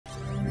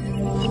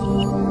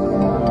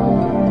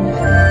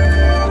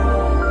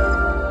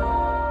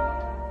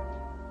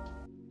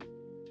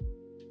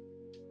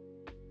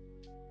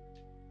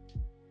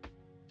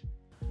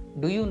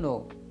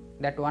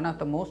that one of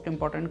the most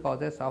important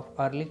causes of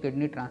early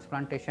kidney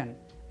transplantation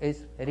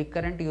is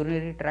recurrent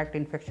urinary tract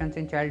infections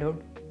in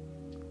childhood?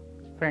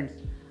 Friends,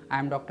 I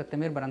am Dr.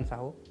 Timir Baran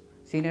Sahu,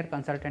 Senior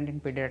Consultant in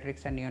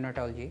Pediatrics and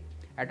Neonatology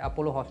at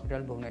Apollo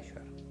Hospital,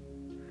 Bhubaneswar.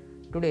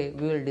 Today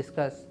we will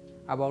discuss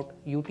about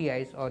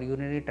UTIs or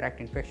urinary tract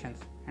infections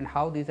and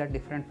how these are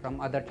different from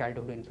other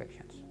childhood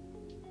infections.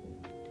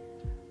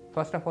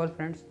 First of all,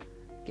 friends,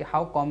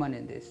 how common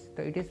is this?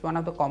 So it is one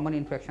of the common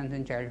infections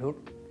in childhood,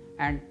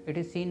 and it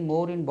is seen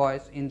more in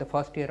boys in the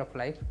first year of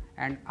life,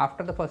 and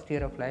after the first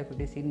year of life it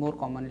is seen more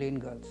commonly in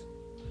girls.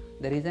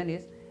 The reason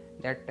is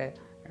that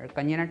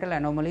congenital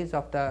anomalies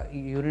of the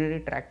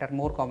urinary tract are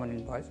more common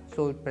in boys,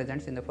 so it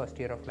presents in the first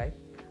year of life.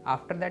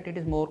 After that it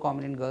is more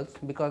common in girls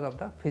because of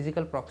the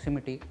physical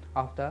proximity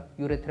of the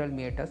urethral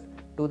meatus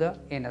to the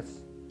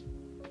anus.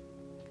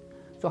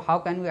 So how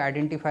can we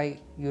identify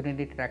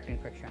urinary tract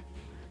infection?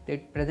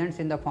 It presents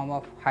in the form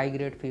of high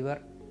grade fever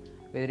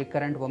with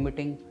recurrent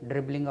vomiting,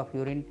 dribbling of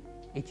urine,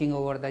 itching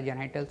over the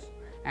genitals,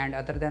 and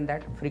other than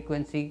that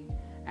frequency,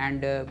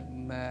 and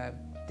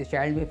the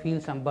child may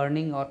feel some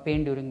burning or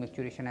pain during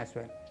maturation as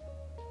well.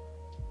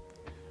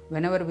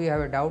 Whenever we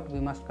have a doubt, we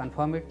must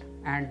confirm it,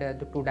 and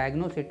to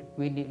diagnose it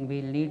we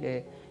need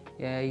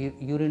a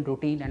urine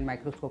routine and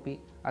microscopy.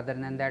 Other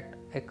than that,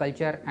 a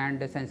culture and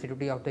the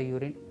sensitivity of the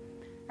urine.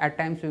 At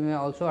times we may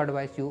also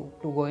advise you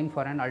to go in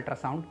for an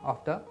ultrasound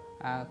of the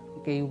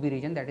KUB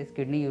region, that is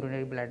kidney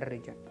urinary bladder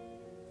region.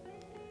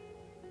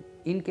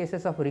 In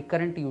cases of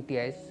recurrent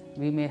UTIs,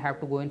 we may have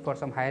to go in for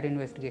some higher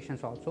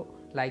investigations also,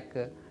 like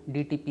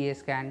DTPA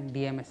scan,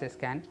 DMSA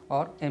scan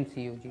or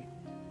MCUG.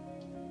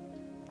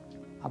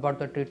 About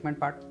the treatment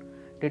part,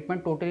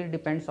 treatment totally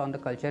depends on the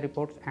culture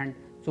reports, and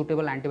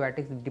suitable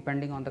antibiotics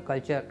depending on the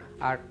culture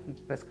are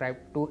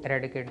prescribed to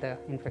eradicate the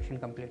infection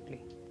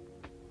completely.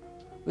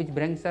 Which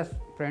brings us,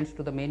 friends,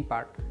 to the main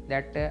part,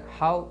 that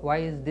why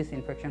is this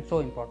infection so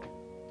important?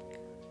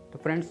 So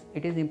friends,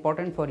 it is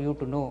important for you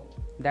to know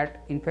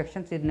that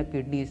infections in the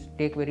kidneys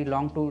take very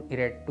long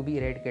to be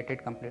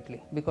eradicated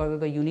completely because of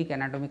the unique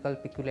anatomical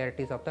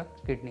peculiarities of the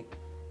kidney.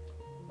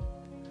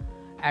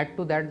 Add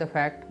to that the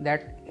fact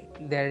that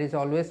there is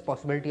always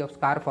possibility of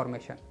scar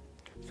formation.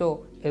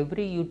 So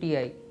every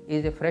UTI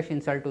is a fresh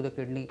insult to the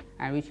kidney,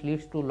 and which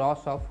leads to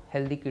loss of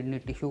healthy kidney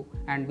tissue,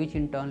 and which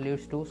in turn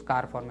leads to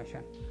scar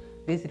formation.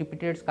 This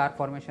repeated scar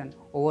formation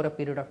over a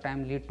period of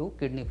time lead to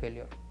kidney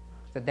failure.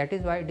 So that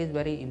is why it is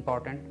very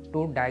important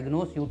to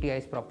diagnose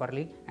UTIs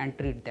properly and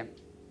treat them.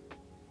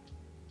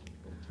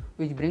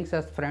 Which brings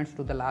us, friends,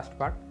 to the last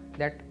part,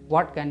 that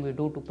what can we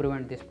do to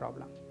prevent this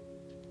problem?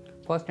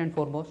 First and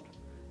foremost,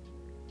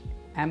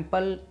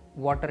 ample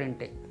water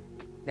intake.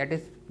 That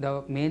is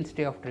the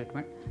mainstay of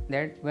treatment,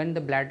 that when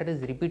the bladder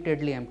is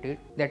repeatedly emptied,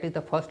 that is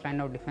the first line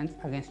of defense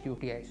against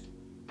UTIs.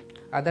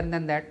 Other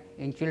than that,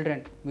 in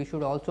children we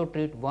should also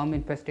treat worm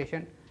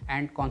infestation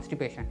and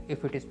constipation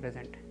if it is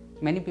present.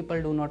 Many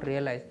people do not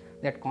realize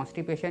that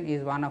constipation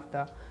is one of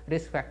the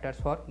risk factors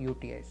for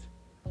UTIs.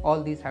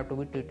 All these have to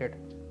be treated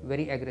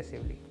very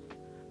aggressively.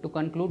 To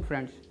conclude,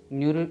 friends,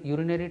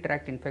 urinary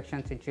tract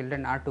infections in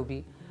children are to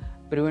be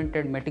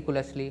prevented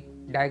meticulously,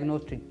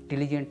 diagnosed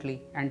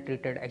diligently and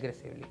treated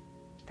aggressively.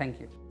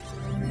 Thank you.